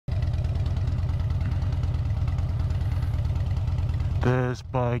This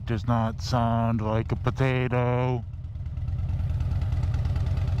bike does not sound like a potato.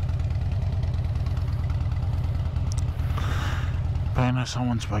 But I know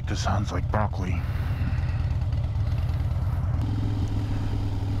someone's bike that sounds like broccoli.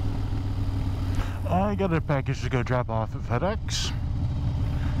 I got a package to go drop off at FedEx.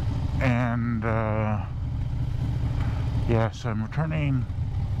 And, yeah, so I'm returning,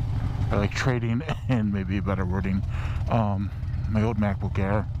 or like trading in, maybe a better wording, my old MacBook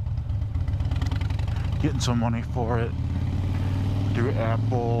Air. Getting some money for it through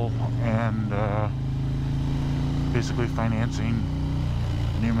Apple and basically financing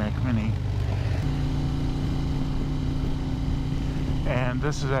the new Mac Mini. And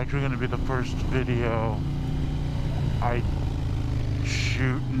this is actually going to be the first video I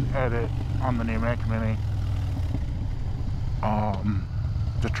shoot and edit on the new Mac Mini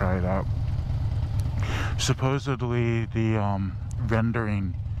to try it out. Supposedly the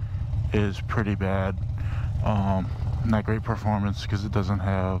rendering is pretty bad. Not great performance because it doesn't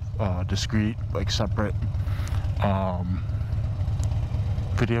have discrete, like separate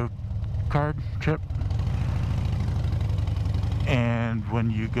video card chip. And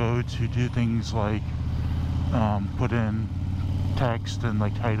when you go to do things like put in text and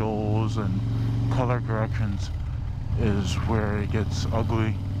like titles and color corrections is where it gets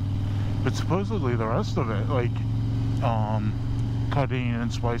ugly. But supposedly the rest of it, like cutting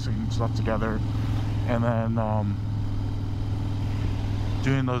and splicing stuff together and then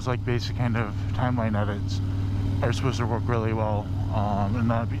doing those like basic kind of timeline edits are supposed to work really well, and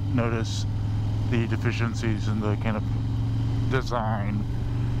not notice the deficiencies in the kind of design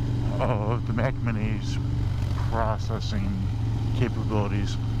of the Mac Mini's processing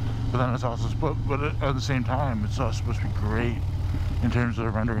capabilities. But then it's also, but at the same time, it's also supposed to be great in terms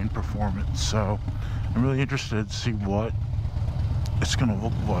of rendering performance. So I'm really interested to see what it's gonna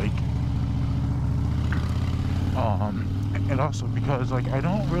look like. And also because like I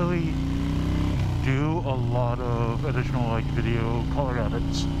don't really do a lot of additional like video color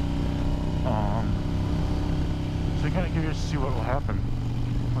edits. So I'm kind of curious to see what will happen,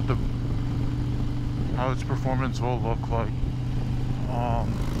 what how its performance will look like,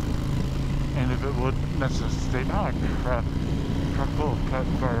 and if it would necessitate truck full of cut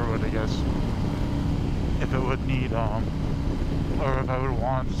firewood, I guess. If it would need, or if I would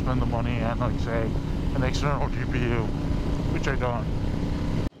want to spend the money on, like, say, an external GPU, which I don't.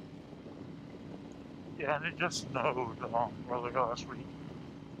 Yeah, and it just snowed earlier last week.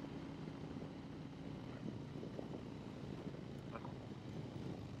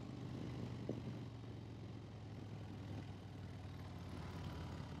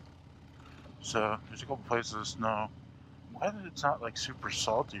 So there's a couple places of snow. Why that it's not like super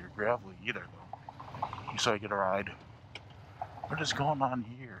salty or gravelly either though. So I get a ride. What is going on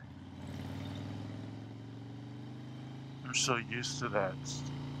here? I'm so used to that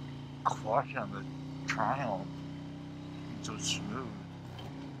clutch on the Triumph. It's so smooth.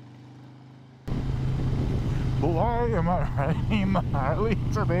 But why am I riding the Harley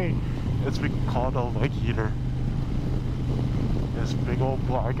today? It's been called a leg heater. This big old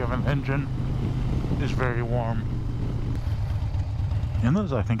block of an engine is very warm. And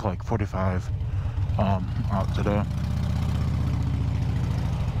there's I think like 45 out today.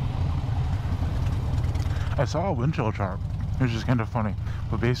 I saw a wind chill chart, which is kind of funny,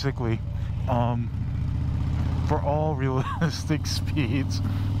 but basically for all realistic speeds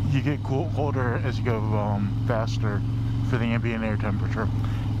you get colder as you go faster for the ambient air temperature,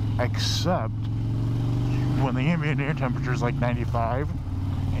 except when the ambient air temperature is like 95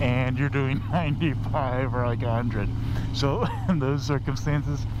 and you're doing 95 or like 100. So in those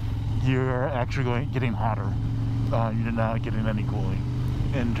circumstances you're actually getting hotter. You're not getting any cooling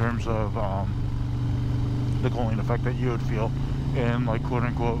in terms of the cooling effect that you would feel in like quote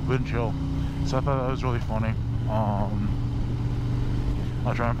unquote wind chill. So I thought that was really funny. I'll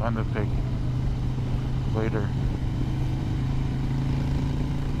try and find the pic later.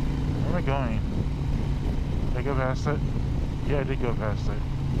 Where am I going? Did I go past it? Yeah, I did go past it.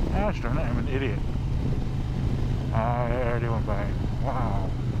 Gosh darn it, I'm an idiot. I already went by. Wow.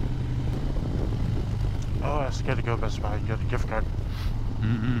 Oh, I just gotta go Best Buy and get a gift card.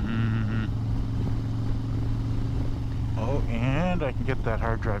 Oh, and I can get that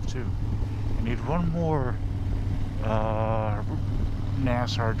hard drive too. I need one more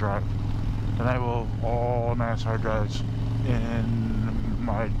NAS hard drive. Then I will have all NAS hard drives in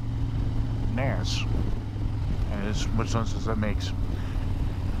my NAS. As much sense as that makes.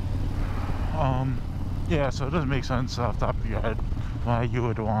 Yeah, so it doesn't make sense off the top of your head why you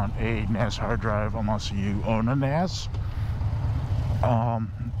would want a NAS hard drive unless you own a NAS.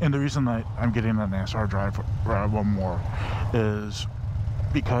 And the reason that I'm getting a NAS hard drive, one more, is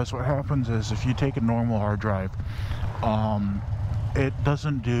because what happens is if you take a normal hard drive, it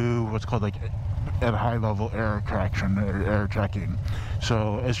doesn't do what's called like at a high level error correction or error checking.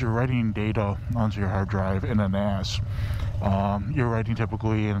 So as you're writing data onto your hard drive in a NAS, you're writing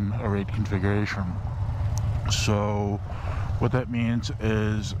typically in a RAID configuration. So what that means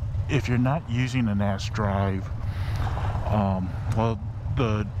is if you're not using a NAS drive,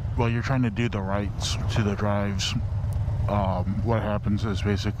 while you're trying to do the writes to the drives, what happens is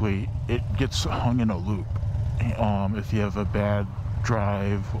basically it gets hung in a loop. If you have a bad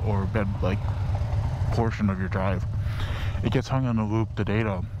drive or a bad like portion of your drive, it gets hung in a loop, the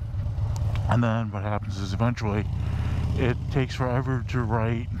data, and then what happens is eventually it takes forever to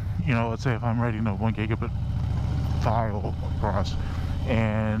write. You know, let's say if I'm writing a 1 gigabit file across,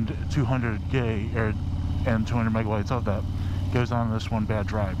 and 200 gig and 200 megabytes of that goes on this one bad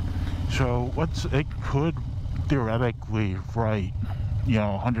drive. So it could theoretically write,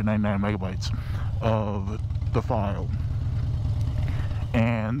 199 megabytes of the file,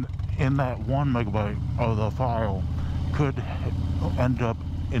 and in that 1 megabyte of the file could end up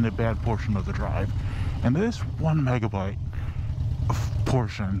in a bad portion of the drive, and this 1 megabyte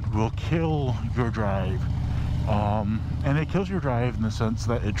portion will kill your drive. And it kills your drive in the sense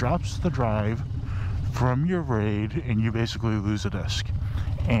that it drops the drive from your RAID and you basically lose a disk,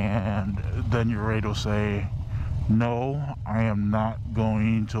 and then your RAID will say, no, I am not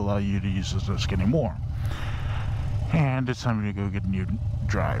going to allow you to use this disk anymore, and it's time to go get a new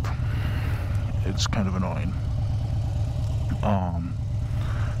drive. It's kind of annoying.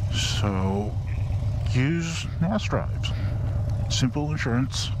 So use NAS drives. Simple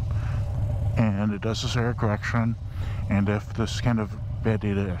insurance, and it does this error correction, and if this kind of bad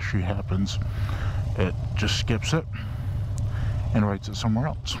data issue happens, it just skips it and writes it somewhere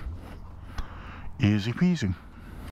else. Easy peasy.